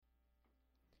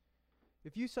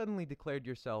If you suddenly declared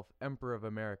yourself Emperor of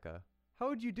America, how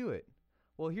would you do it?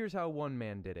 Well, here's how one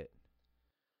man did it.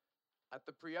 At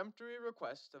the peremptory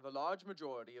request of a large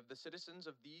majority of the citizens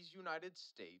of these United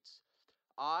States,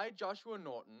 I, Joshua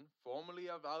Norton, formerly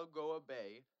of Algoa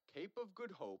Bay, Cape of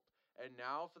Good Hope, and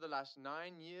now for the last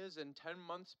 9 years and 10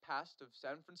 months past of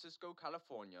San Francisco,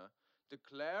 California,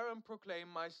 declare and proclaim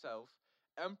myself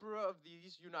Emperor of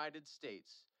these United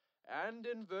States, and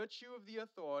in virtue of the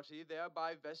authority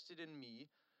thereby vested in me,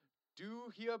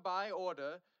 do hereby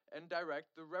order and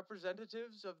direct the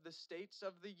representatives of the States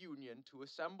of the Union to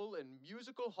assemble in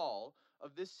Musical Hall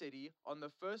of this city on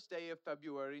the first day of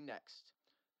February next.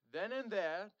 Then and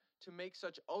there to make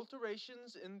such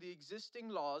alterations in the existing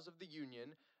laws of the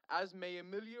Union as may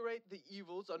ameliorate the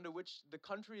evils under which the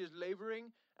country is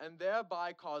laboring, and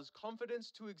thereby cause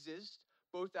confidence to exist,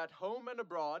 both at home and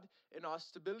abroad, in our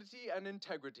stability and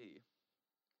integrity.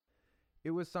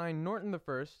 It was signed Norton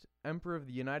I, Emperor of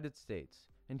the United States,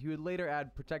 and he would later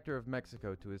add Protector of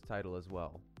Mexico to his title as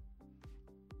well.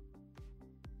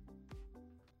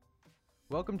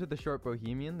 Welcome to The Short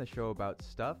Bohemian, the show about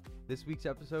stuff. This week's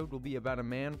episode will be about a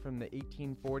man from the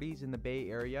 1840s in the Bay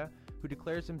Area who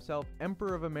declares himself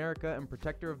Emperor of America and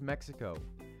Protector of Mexico.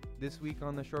 This week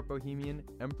on The Short Bohemian,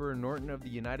 Emperor Norton of the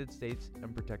United States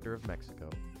and Protector of Mexico.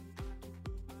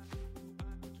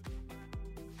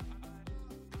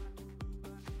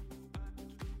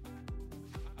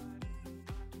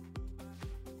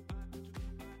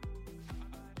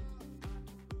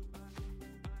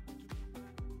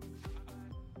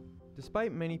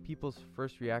 Despite many people's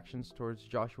first reactions towards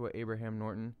Joshua Abraham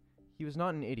Norton, he was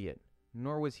not an idiot,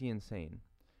 nor was he insane.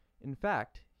 In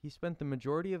fact, he spent the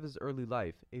majority of his early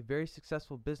life a very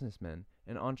successful businessman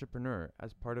and entrepreneur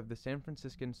as part of the San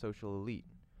Franciscan social elite.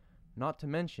 Not to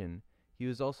mention, he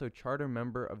was also charter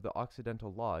member of the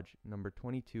Occidental Lodge, number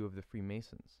 22 of the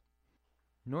Freemasons.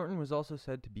 Norton was also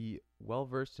said to be well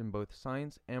versed in both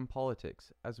science and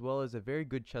politics, as well as a very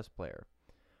good chess player.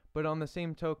 But on the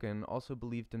same token, also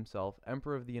believed himself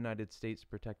Emperor of the United States,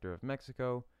 Protector of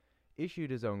Mexico,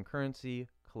 issued his own currency,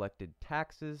 collected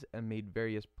taxes, and made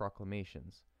various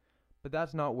proclamations. But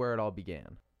that's not where it all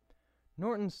began.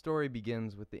 Norton's story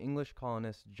begins with the English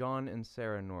colonists John and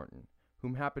Sarah Norton,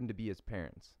 whom happened to be his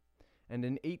parents, and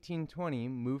in 1820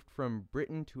 moved from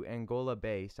Britain to Angola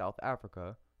Bay, South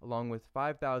Africa, along with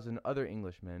 5,000 other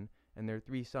Englishmen and their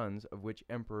 3 sons, of which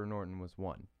Emperor Norton was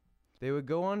one. They would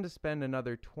go on to spend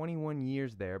another 21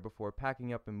 years there before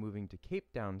packing up and moving to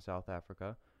Cape Town, South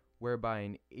Africa, whereby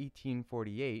in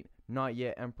 1848, not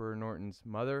yet Emperor Norton's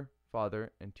mother,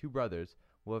 father, and 2 brothers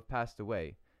will have passed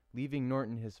away, leaving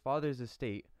Norton his father's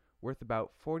estate worth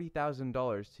about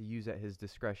 $40,000 to use at his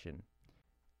discretion.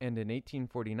 And in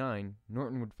 1849,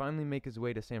 Norton would finally make his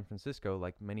way to San Francisco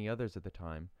like many others at the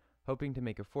time, hoping to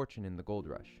make a fortune in the gold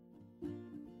rush.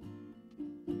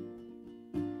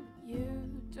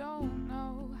 Don't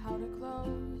know how to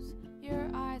close your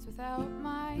eyes without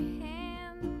my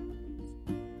hands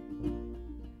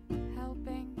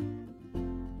helping.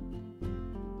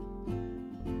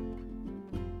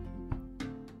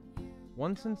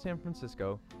 Once in San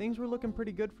Francisco, things were looking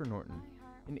pretty good for Norton.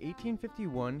 In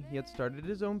 1851, he had started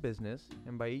his own business,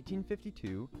 and by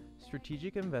 1852,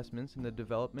 strategic investments in the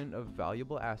development of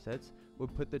valuable assets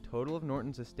would put the total of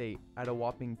Norton's estate at a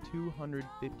whopping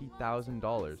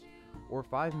 $250,000, or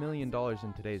 $5 million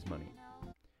in today's money.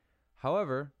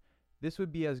 However, this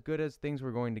would be as good as things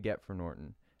were going to get for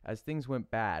Norton, as things went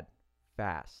bad,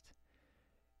 fast.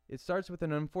 It starts with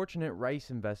an unfortunate rice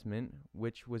investment,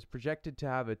 which was projected to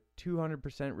have a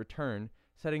 200% return,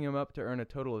 setting him up to earn a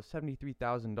total of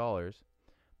 $73,000,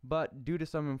 but due to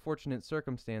some unfortunate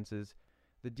circumstances,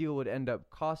 the deal would end up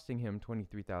costing him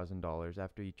 $23,000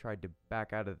 after he tried to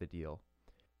back out of the deal.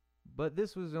 But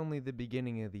this was only the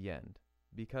beginning of the end,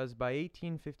 because by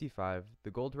 1855,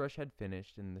 the gold rush had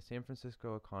finished and the San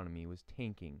Francisco economy was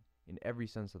tanking in every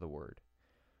sense of the word.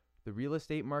 The real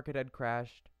estate market had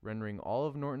crashed, rendering all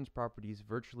of Norton's properties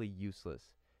virtually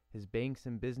useless. His banks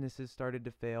and businesses started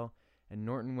to fail, and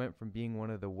Norton went from being one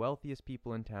of the wealthiest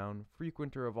people in town,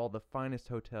 frequenter of all the finest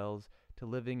hotels, to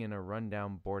living in a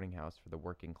rundown boarding house for the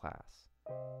working class.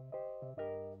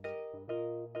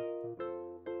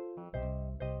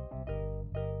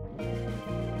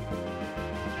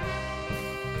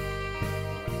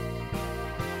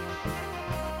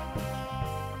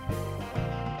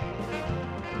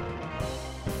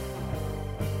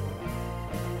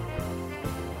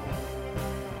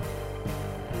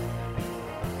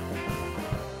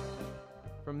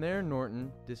 From there,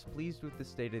 Norton, displeased with the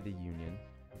state of the Union,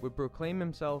 would proclaim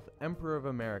himself Emperor of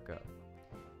America.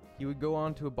 He would go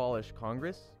on to abolish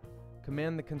Congress,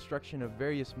 command the construction of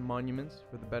various monuments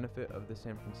for the benefit of the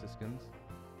San Franciscans,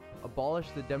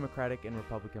 abolish the Democratic and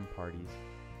Republican parties,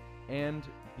 and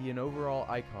be an overall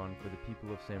icon for the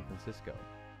people of San Francisco.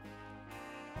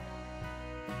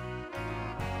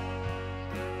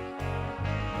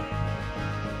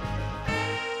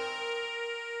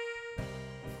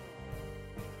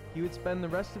 He would spend the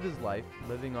rest of his life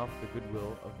living off the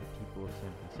goodwill of the people of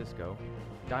San Francisco,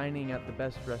 dining at the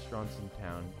best restaurants in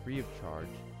town free of charge,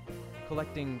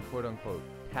 collecting quote-unquote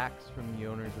tax from the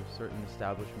owners of certain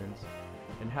establishments,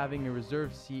 and having a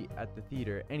reserved seat at the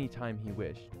theater anytime he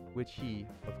wished, which he,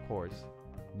 of course,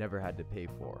 never had to pay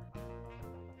for.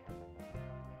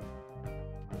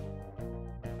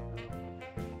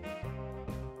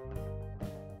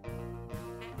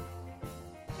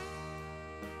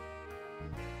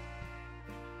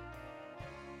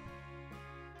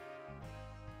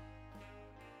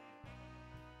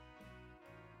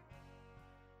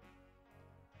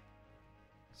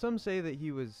 Some say that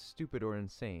he was stupid or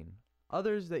insane,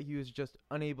 others that he was just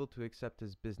unable to accept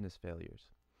his business failures.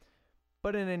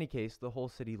 But in any case, the whole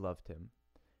city loved him.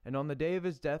 And on the day of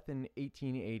his death in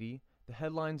 1880, the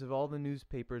headlines of all the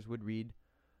newspapers would read,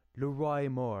 "Le roi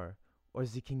est mort," or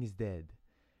 "The king is dead."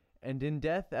 And in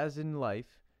death as in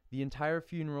life, the entire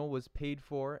funeral was paid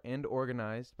for and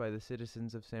organized by the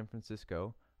citizens of San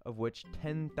Francisco, of which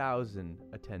 10,000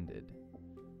 attended.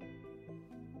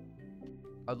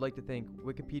 I'd like to thank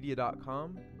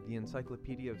Wikipedia.com, the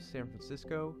Encyclopedia of San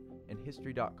Francisco, and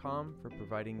History.com for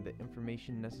providing the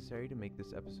information necessary to make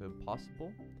this episode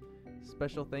possible.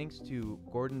 Special thanks to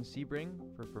Gordon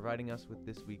Sebring for providing us with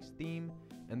this week's theme,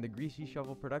 and the Greasy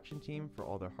Shovel production team for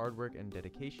all their hard work and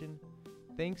dedication.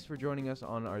 Thanks for joining us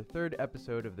on our third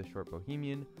episode of The Short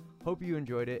Bohemian. Hope you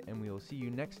enjoyed it, and we will see you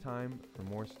next time for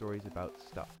more stories about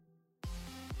stuff.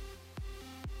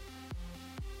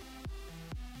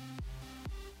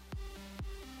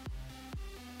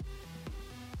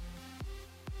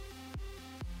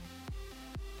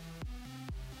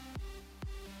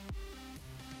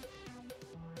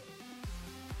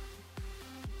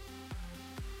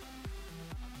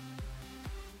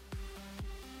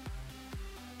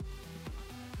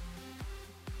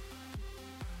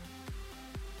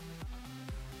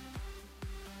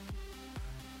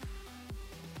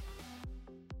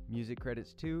 Music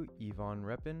credits to Yvonne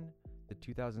Reppin, the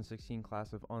 2016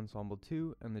 class of Ensemble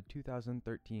 2, and the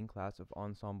 2013 class of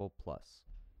Ensemble Plus.